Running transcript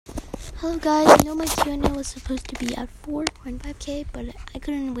Hello guys, I know my Q&A was supposed to be at 4.5k, but I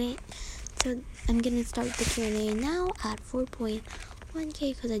couldn't wait, so I'm gonna start the Q&A now at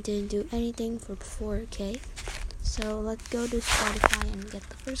 4.1k because I didn't do anything for 4k. So let's go to Spotify and get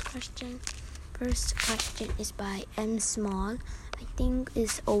the first question. First question is by M Small. I think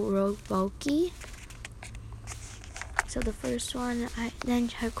is Oroboki. So the first one, then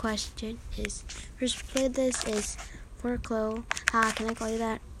her question is, first playlist is for Chloe. Can I call you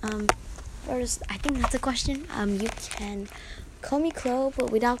that? First, I think that's a question. You can call me Chloe,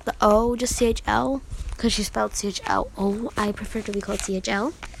 but without the O, just CHL, because she spelled CHLO. I prefer to be called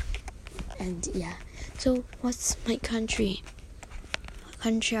CHL. And yeah. So, what's my country? What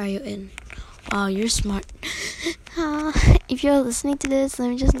country are you in? Wow, you're smart. If you're listening to this, let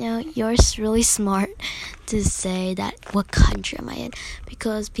me just know you're really smart to say that what country am I in,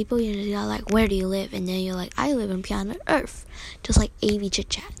 because people usually are like, where do you live? And then you're like, I live on planet Earth, just like AV chit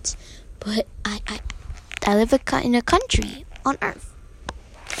chat. But I live in a country on Earth.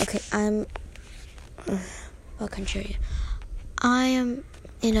 Okay, what country are you? I am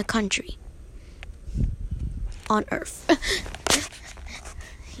in a country on Earth.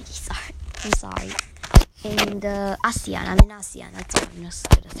 I'm sorry. In the ASEAN. I'm in ASEAN. That's all. I'm just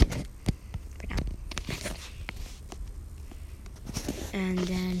gonna say that for now. And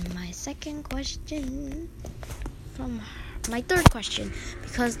then my second question my third question,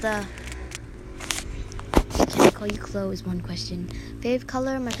 because the can I call you Chloe is one question. Favorite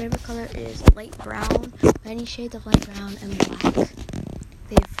color? My favorite color is light brown. Many shades of light brown and black.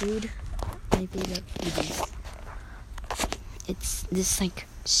 Favorite food? My favorite food is it's this like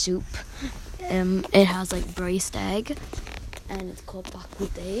soup. It has like braised egg, and it's called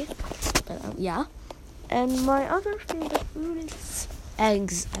bakute. Yeah. And my other favorite food is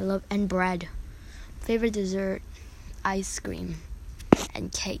eggs. I love and bread. Favorite dessert? Ice cream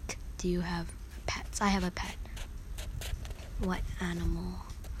and cake. Do you have pets? I have a pet. What animal?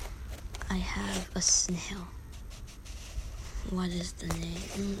 I have a snail. What is the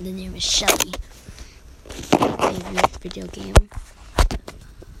name? The name is Shelly. Favorite video game?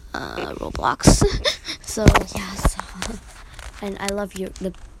 Roblox. So yes. And I love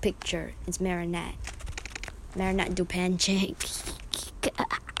the picture. It's Marinette Dupancake.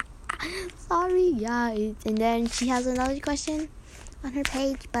 Sorry, yeah. And then she has another question on her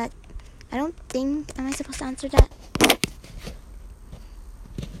page, but I don't think, am I supposed to answer that?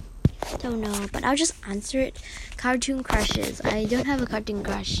 Don't know, but I'll just answer it. Cartoon crushes. I don't have a cartoon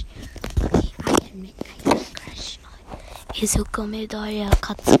crush. Okay, I admit I have a crush on Izuku Midoriya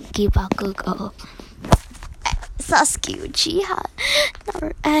Katsuki Bakugo, Sasuke Uchiha,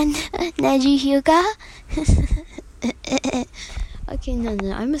 and Neji Hyuga. Okay, no,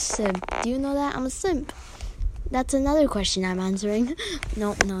 I'm a simp. Do you know that? I'm a simp. That's another question I'm answering.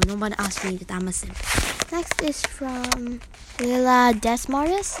 No one asked me that I'm a simp. Next is from Lila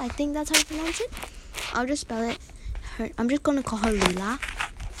Desmaris. I think that's how you pronounce it. I'll just spell it. I'm just gonna call her Lila.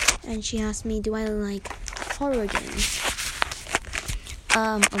 And she asked me, do I like horror games?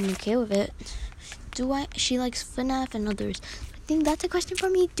 I'm okay with it. She likes FNAF and others. I think that's a question for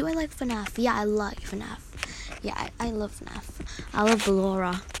me. Do I like FNAF? Yeah, I like FNAF. Yeah, I love FNAF. I love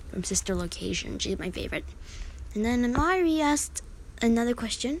Laura from Sister Location. She's my favorite. And then Mari asked another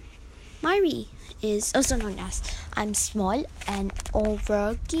question. Mari is also known as I'm Small and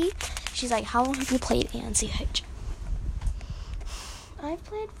Overky. She's like, how long have you played ANCH? I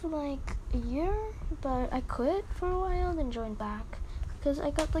played for like a year, but I quit for a while, then joined back. Because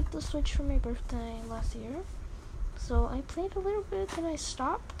I got like the Switch for my birthday last year. So I played a little bit, then I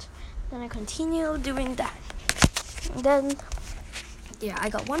stopped. Then I continued doing that. And then, yeah, I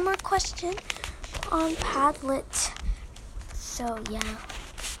got one more question on Padlet. So, yeah.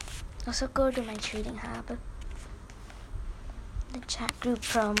 Also go to my trading hub. The chat group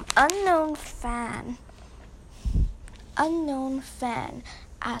from Unknown Fan. Unknown Fan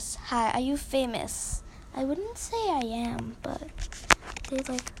asks, hi, are you famous? I wouldn't say I am, but they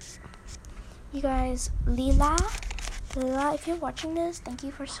like, you guys, Lila, if you're watching this, thank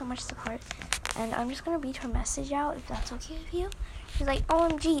you for so much support. And I'm just going to read her message out, if that's okay with you. She's like,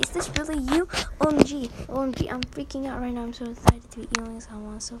 OMG, is this really you? OMG, I'm freaking out right now. I'm so excited to be emailing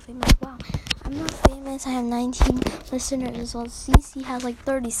someone so famous. Wow, I'm not famous. I have 19 listeners, while CC has like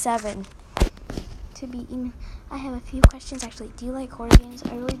 37. I have a few questions actually. Do you like horror games?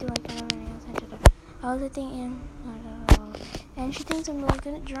 I really do like them. I was thinking, and she thinks I'm really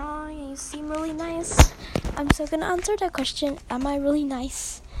good at drawing, and you seem really nice. I'm so gonna answer that question. Am I really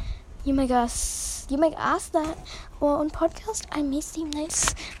nice? You might ask that. Well, on podcast, I may seem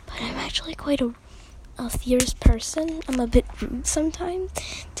nice, but I'm actually quite a a fierce person. I'm a bit rude sometimes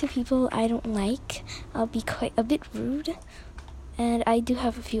to people I don't like. I'll be quite a bit rude. And I do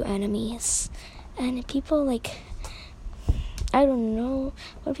have a few enemies. And people I don't know.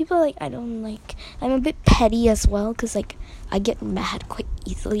 When people I don't like, I'm a bit petty as well, because I get mad quite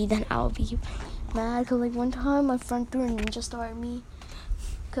easily. Then I'll be mad because one time my friend threw a ninja star at me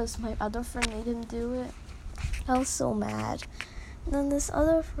because my other friend made him do it. I was so mad. And then this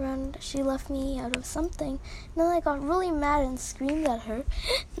other friend, she left me out of something. And then I got really mad and screamed at her.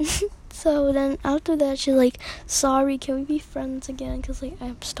 So then after that, she's sorry, can we be friends again? Because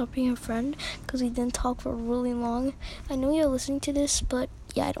I stopped being her friend because we didn't talk for really long. I know you're listening to this, but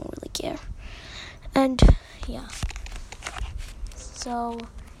yeah, I don't really care. And yeah. So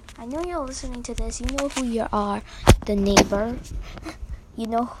I know you're listening to this. You know who you are, the neighbor. You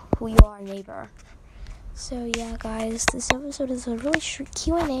know who you are, neighbor. So yeah, guys, this episode is a really short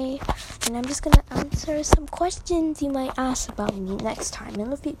Q&A, and I'm just gonna answer some questions you might ask about me next time in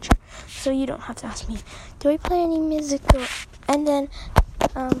the future. So you don't have to ask me, do I play any music? And then,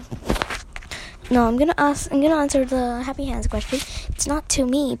 no, I'm gonna answer the Happy Hands question. It's not to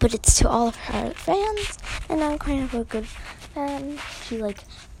me, but it's to all of her fans, and I'm kind of a good fan. She's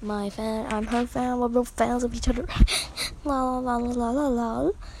my fan, I'm her fan. We're both fans of each other. La la la la la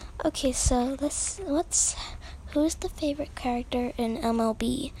la. Okay, so who's the favorite character in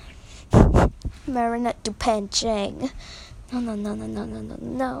MLB? Marinette Dupain-Cheng.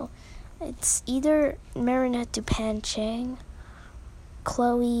 No. It's either Marinette Dupain-Cheng,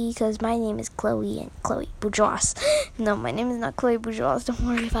 Chloe, because my name is Chloe, and Chloe Bourgeois. No, my name is not Chloe Bourgeois. Don't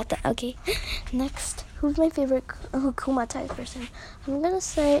worry about that. Okay, next, who's my favorite Kuma type person? I'm gonna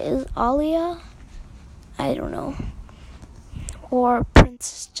say is Alia. I don't know. Or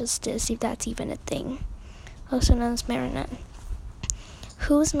Princess Justice, if that's even a thing. Also known as Marinette.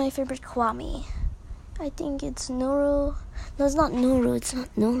 Who's my favorite Kwami? I think it's Nuru. No, it's not Nuru.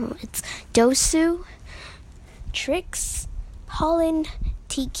 It's Dosu, Trix, Holland,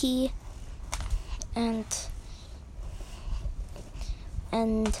 Tiki, and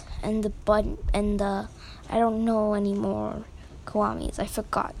the I don't know anymore Kwamis. I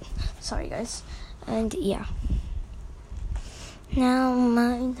forgot. Sorry, guys. And yeah. Now,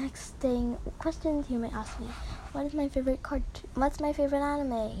 my next questions you may ask me, what's my favorite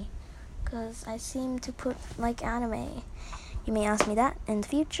anime? Because I seem to put anime. You may ask me that in the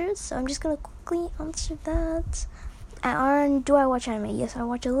future, so I'm just going to quickly answer that. And do I watch anime? Yes, I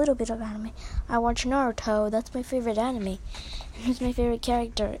watch a little bit of anime. I watch Naruto, that's my favorite anime. And who's my favorite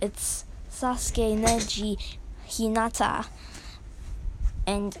character? It's Sasuke, Neji, Hinata.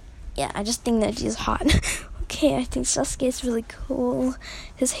 And yeah, I just think Neji is hot. Okay, I think Sasuke is really cool.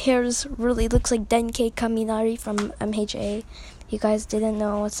 His hair really looks like Denkei Kaminari from MHA. You guys didn't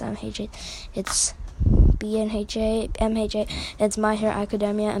know what's MHA? It's BNHA, MHA. It's My Hero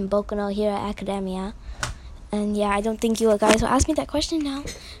Academia and Boku no Hero Academia. And yeah, I don't think you guys will ask me that question now.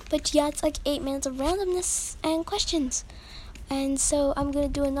 But yeah, it's 8 minutes of randomness and questions. And so I'm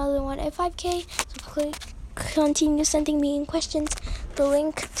going to do another one at 5K. So continue sending me in questions. The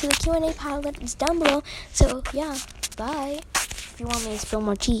link to the Q&A Padlet is down below. So yeah, bye. If you want me to spill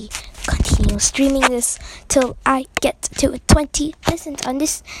more tea, continue streaming this till I get to 20 listens on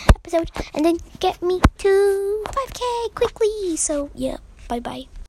this episode, and then get me to 5K quickly. So yeah, bye bye.